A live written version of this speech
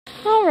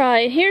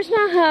Alright, here's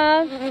my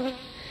hive.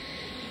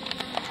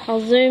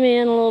 I'll zoom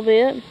in a little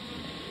bit.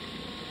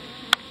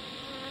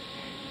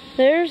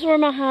 There's where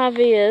my hive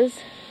is.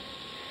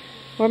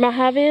 Where my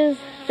hive is?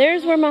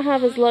 There's where my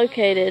hive is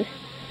located.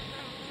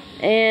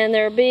 And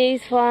there are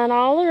bees flying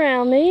all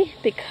around me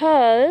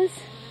because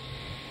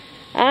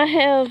I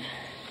have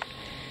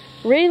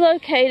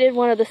relocated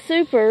one of the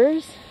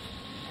supers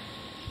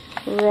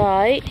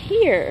right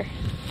here.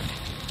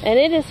 And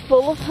it is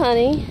full of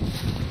honey.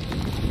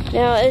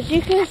 Now, as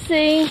you can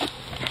see,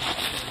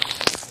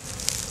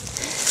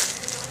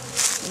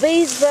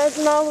 bees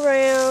buzzing all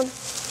around.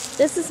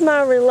 This is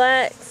my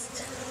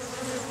relaxed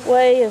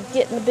way of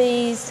getting the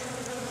bees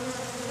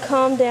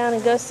calm down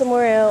and go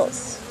somewhere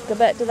else, go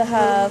back to the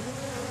hive.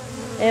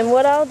 And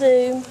what I'll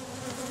do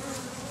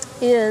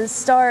is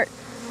start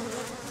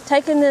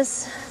taking the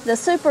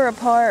super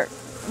apart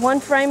one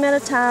frame at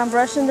a time,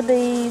 brushing the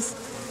bees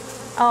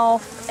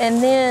off,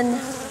 and then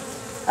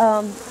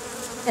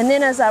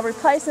as I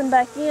replace them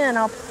back in,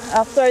 I'll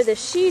throw this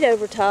sheet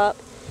over top,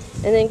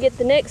 and then get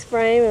the next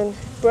frame and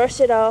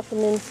brush it off,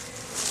 and then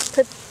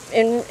put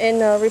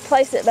and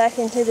replace it back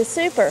into the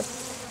super.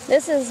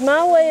 This is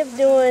my way of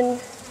doing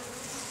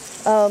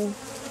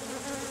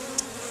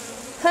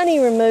honey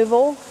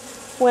removal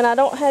when I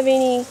don't have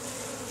any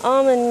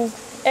almond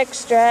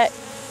extract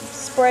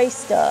spray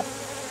stuff.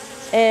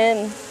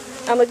 And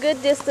I'm a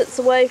good distance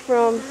away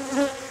from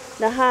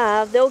the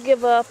hive. They'll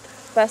give up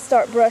if I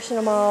start brushing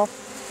them off.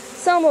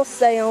 Some will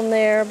stay on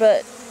there,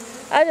 but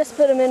I just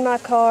put them in my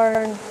car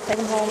and take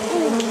them home.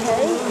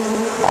 Okay,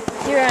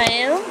 here I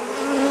am.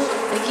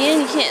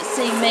 Again, you can't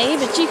see me,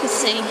 but you can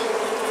see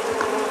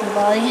my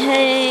body.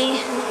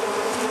 Hey.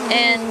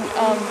 And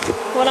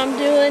what I'm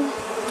doing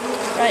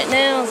right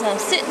now is I'm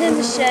sitting in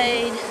the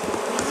shade,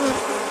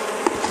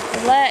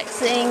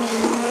 relaxing,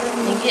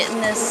 and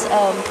getting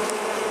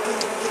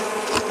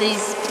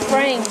these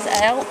frames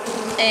out.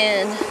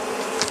 And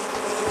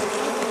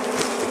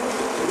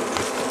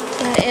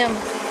I am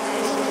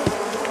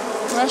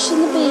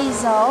brushing the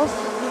bees off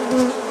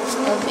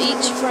of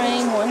each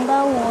frame one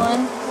by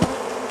one.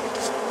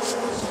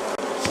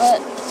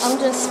 But I'm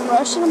just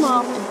brushing them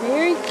off and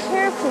very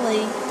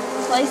carefully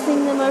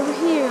placing them over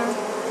here,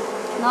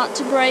 not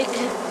to break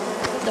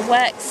the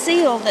wax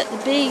seal that the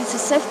bees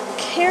have so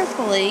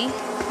carefully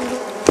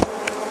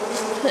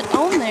put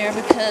on there,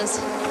 because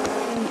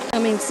I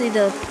mean, see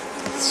the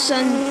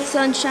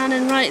sun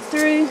shining right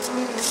through.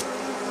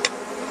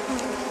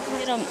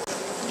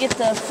 Get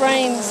the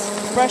frames,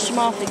 brush them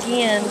off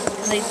again,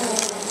 because it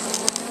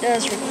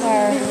does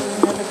require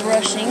another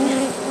brushing.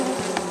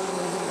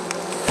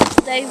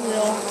 They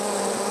will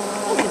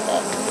give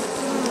up,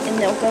 and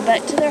they'll go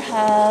back to their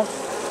hive,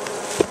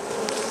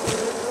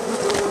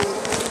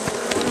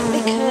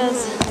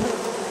 because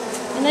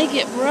when they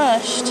get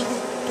brushed,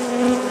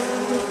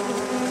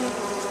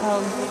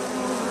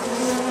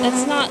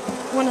 that's not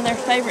one of their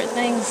favorite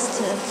things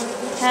to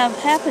have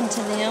happen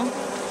to them.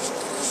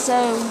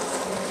 So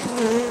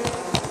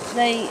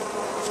they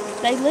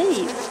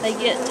leave. They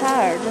get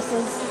tired, just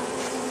as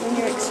when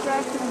you're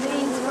extracting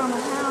bees from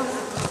a house.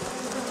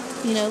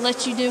 You know,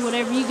 let you do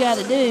whatever you got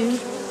to do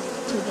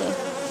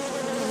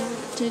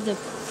to the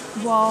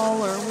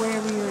wall or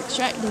wherever you're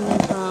extracting them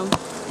from.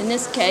 In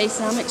this case,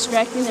 I'm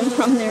extracting them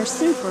from their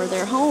super,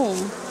 their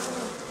home.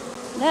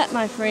 That,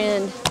 my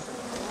friend,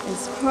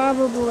 is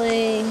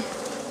probably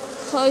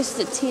close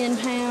to 10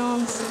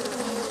 pounds.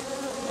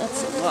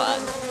 That's a lot.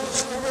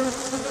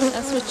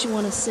 That's what you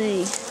want to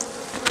see.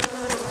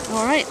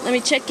 Alright, let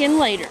me check in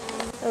later.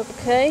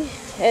 Okay,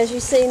 as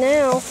you see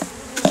now,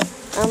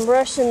 I'm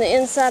brushing the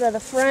inside of the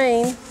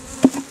frame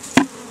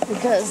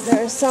because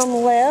there's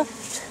some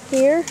left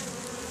here. You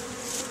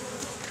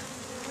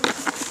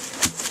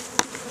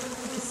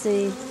can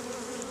see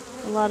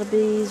a lot of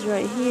bees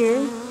right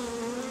here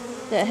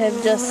that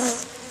have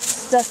just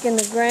stuck in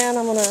the ground.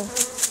 I'm going to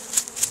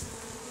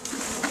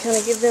kind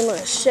of give them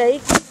a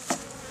shake,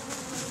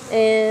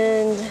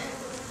 and I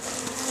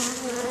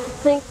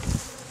think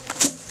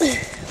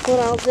what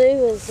I'll do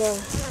is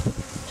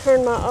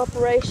turn my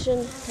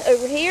operation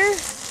over here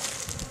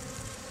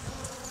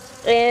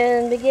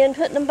and begin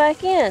putting them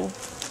back in.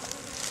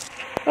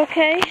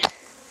 Okay,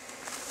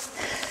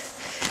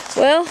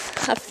 well,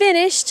 I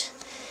finished,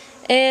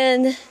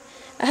 and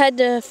I had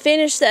to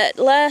finish that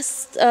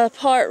last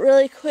part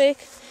really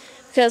quick,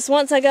 because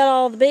once I got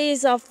all the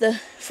bees off the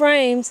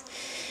frames,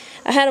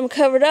 I had them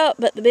covered up,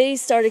 but the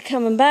bees started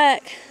coming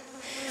back,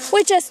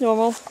 which that's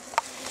normal.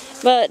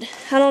 But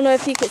I don't know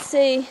if you could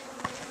see,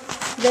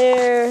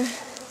 there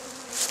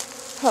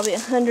probably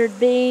 100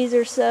 bees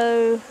or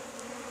so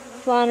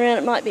flying around.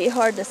 It might be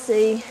hard to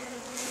see,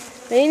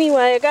 but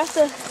anyway, I got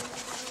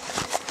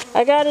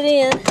it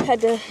in.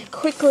 Had to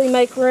quickly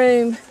make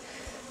room,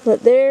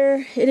 but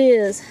there it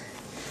is,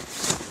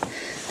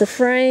 the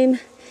frame.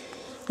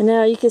 And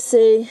now you can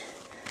see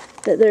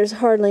that there's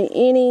hardly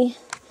any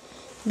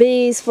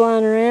bees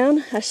flying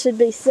around. I should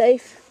be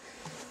safe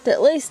to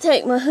at least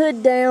take my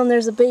hood down.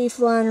 There's a bee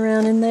flying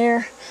around in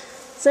there.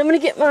 So I'm going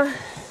to get my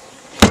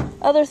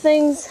other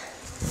things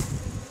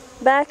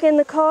back in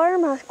the car.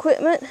 My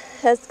equipment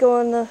has to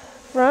go in the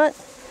front,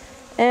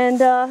 and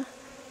then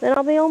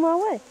I'll be on my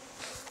way.